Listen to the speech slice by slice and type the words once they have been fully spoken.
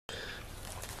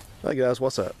Hey guys,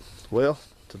 what's up? Well,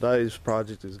 today's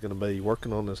project is going to be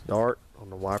working on this dart on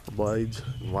the wiper blades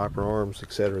and wiper arms,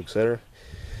 etc., etc.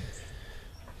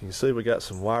 You can see we got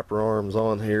some wiper arms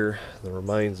on here, the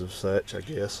remains of such, I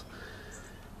guess.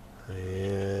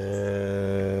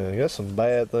 And I got some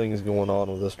bad things going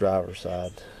on with this driver's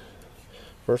side.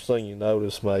 First thing you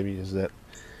notice maybe is that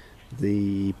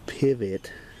the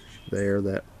pivot there,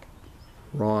 that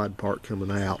rod part coming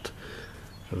out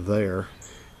of there,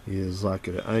 is like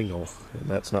at an angle, and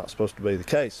that's not supposed to be the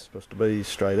case. It's supposed to be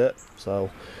straight up.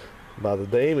 So by the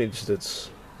damage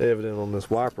that's evident on this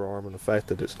wiper arm and the fact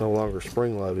that it's no longer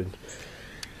spring loaded,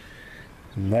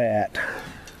 and that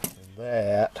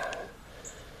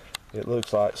it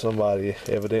looks like somebody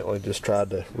evidently just tried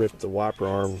to rip the wiper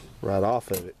arm right off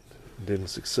of it and didn't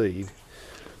succeed.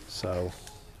 So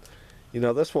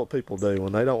that's what people do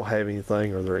when they don't have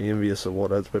anything or they're envious of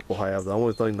what other people have. The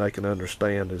only thing they can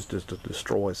understand is just to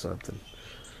destroy something.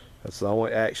 That's the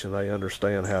only action they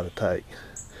understand how to take.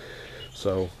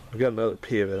 So I've got another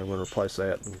pivot. I'm going to replace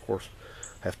that, and of course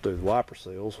have to do the wiper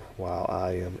seals while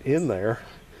I am in there.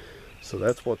 So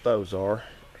that's what those are.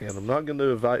 And I'm not going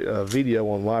to do a video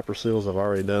on wiper seals. I've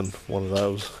already done one of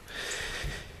those,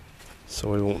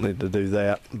 so we won't need to do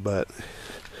that. But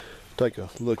take a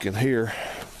look in here.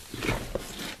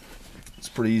 It's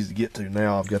pretty easy to get to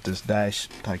now. I've got this dash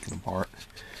taken apart.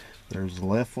 There's the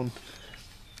left one.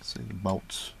 See the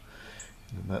bolts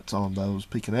and the nuts on those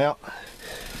peeking out.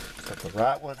 Got the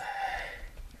right one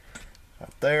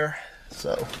right there.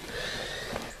 So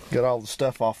got all the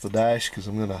stuff off the dash because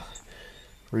I'm gonna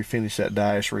refinish that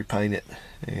dash, repaint it,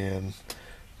 and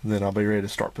then I'll be ready to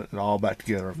start putting it all back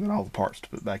together. I've got all the parts to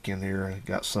put back in here. I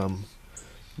got some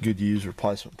good used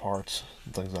replacement parts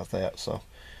and things like that, so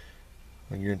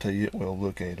I guarantee you it will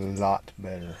look a lot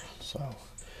better. So I'm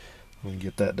going to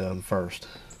get that done first.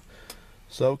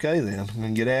 So okay then, I'm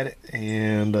going to get at it,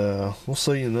 and we'll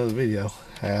see you in another video.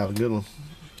 Have a good one.